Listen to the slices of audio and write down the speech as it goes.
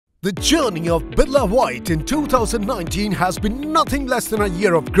The journey of Birla White in 2019 has been nothing less than a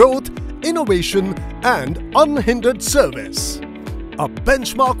year of growth, innovation and unhindered service. A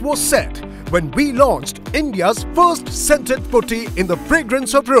benchmark was set when we launched India's first scented putty in the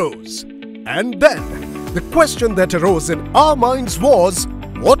fragrance of rose. And then, the question that arose in our minds was,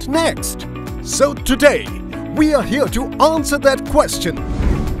 what next? So today, we are here to answer that question.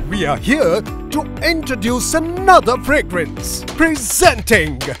 We are here to introduce another fragrance,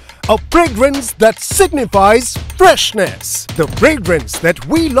 presenting a fragrance that signifies freshness. The fragrance that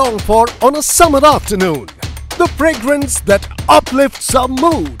we long for on a summer afternoon. The fragrance that uplifts our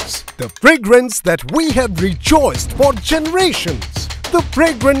moods. The fragrance that we have rejoiced for generations. The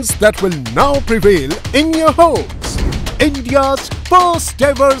fragrance that will now prevail in your homes. India's first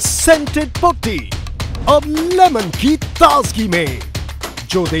ever scented putty. अब lemon की ताजगी में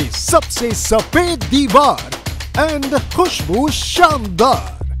जो दे सबसे सफेद दीवार and खुशबू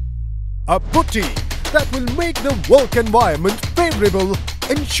शानदार. A putty that will make the work environment favorable,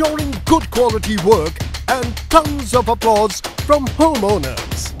 ensuring good quality work and tons of applause from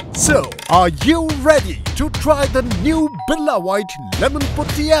homeowners. So, are you ready to try the new Birla White Lemon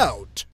Putty out?